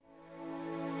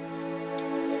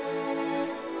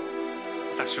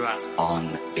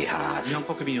on behalf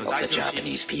of the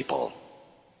Japanese people,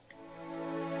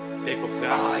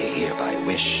 I hereby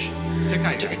wish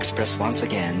to express once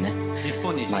again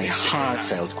my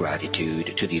heartfelt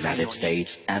gratitude to the United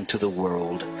States and to the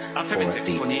world for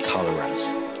the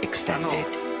tolerance extended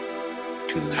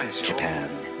to Japan.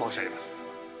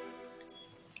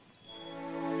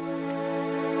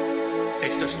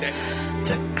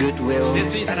 The goodwill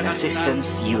and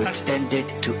assistance you extended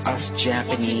to us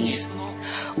Japanese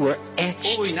were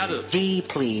etched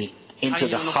deeply into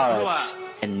the hearts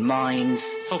and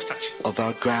minds of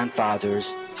our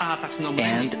grandfathers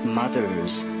and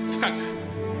mothers.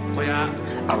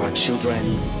 Our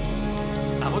children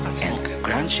and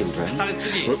grandchildren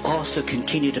will also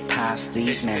continue to pass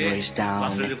these memories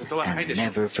down and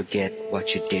never forget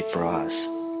what you did for us.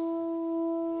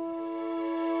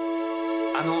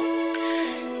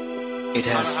 It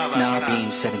has now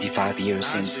been 75 years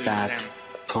since that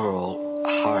Pearl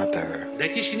Harbor.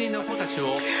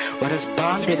 What has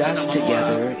bonded us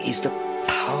together is the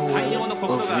power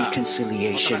of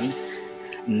reconciliation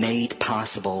made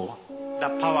possible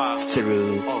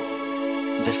through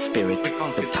the spirit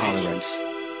of tolerance.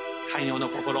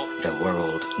 The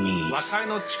world needs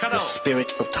the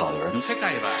spirit of tolerance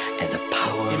and the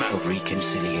power of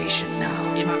reconciliation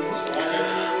now.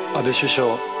 安倍首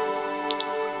相、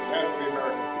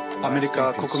アメリ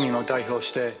カ国民を代表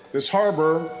して、 This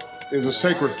harbor is a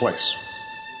sacred place,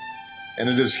 and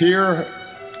it is here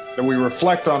that we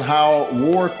reflect on how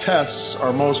war tests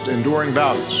our most enduring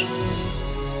values.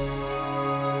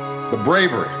 The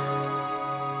bravery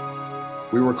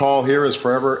we recall here is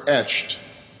forever etched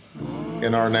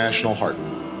in our national heart.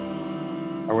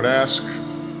 I would ask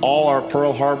all our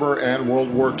Pearl Harbor and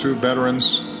World War II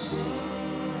veterans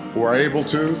who are able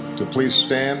to please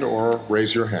stand or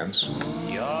raise your hands,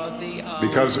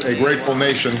 because a grateful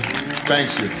nation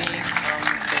thanks you.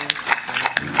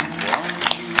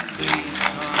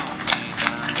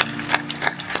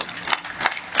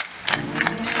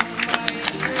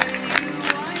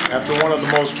 After one of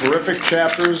the most horrific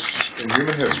chapters in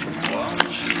human history,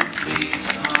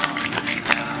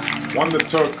 one that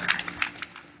took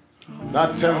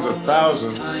not tens of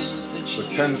thousands,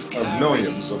 but tens of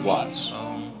millions of lives,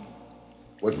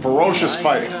 with ferocious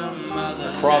fighting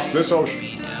across this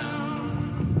ocean,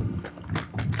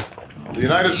 the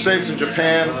United States and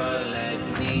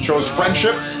Japan chose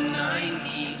friendship,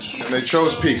 and they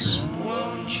chose peace.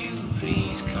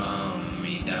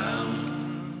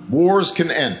 Wars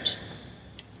can end.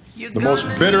 The most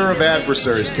bitter of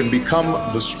adversaries can become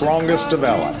the strongest of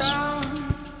allies.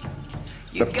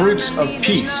 The fruits of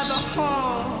peace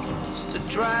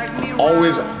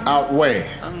always outweigh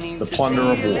the plunder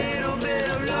of war.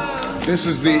 This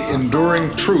is the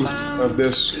enduring truth of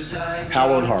this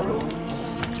hallowed harbor.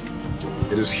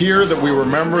 It is here that we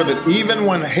remember that even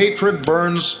when hatred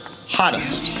burns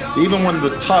hottest, even when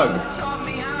the tug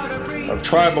of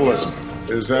tribalism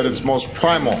is at its most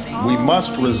primal, we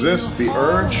must resist the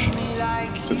urge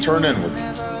to turn inward.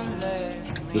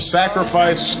 The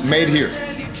sacrifice made here,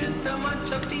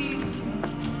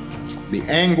 the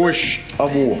anguish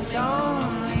of war,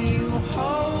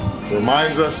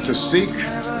 reminds us to seek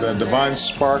the divine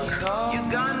spark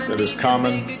that is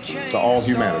common to all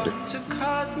humanity,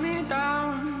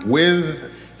 with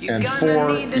and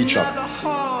for each other.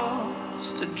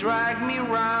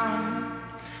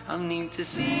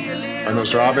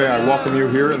 Mr. Abe, I welcome you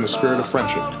here in the spirit of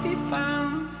friendship,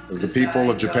 as the people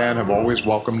of Japan have always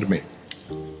welcomed me.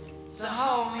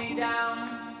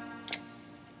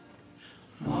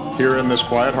 Here in this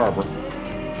quiet harbor,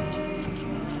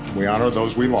 we honor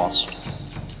those we lost.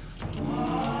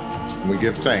 We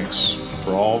give thanks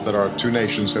for all that our two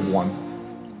nations have won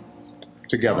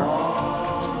together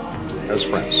as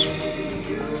friends.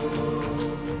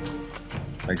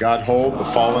 May God hold the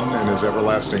fallen in his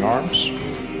everlasting arms.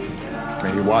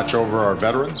 May he watch over our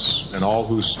veterans and all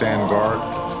who stand guard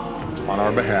on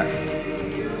our behalf.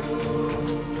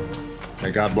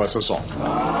 May God bless us all.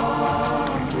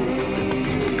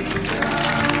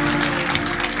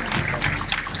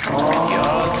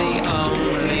 You're the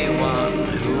only one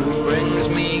who brings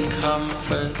me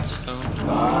comfort, so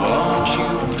won't you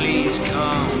please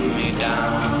calm me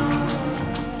down?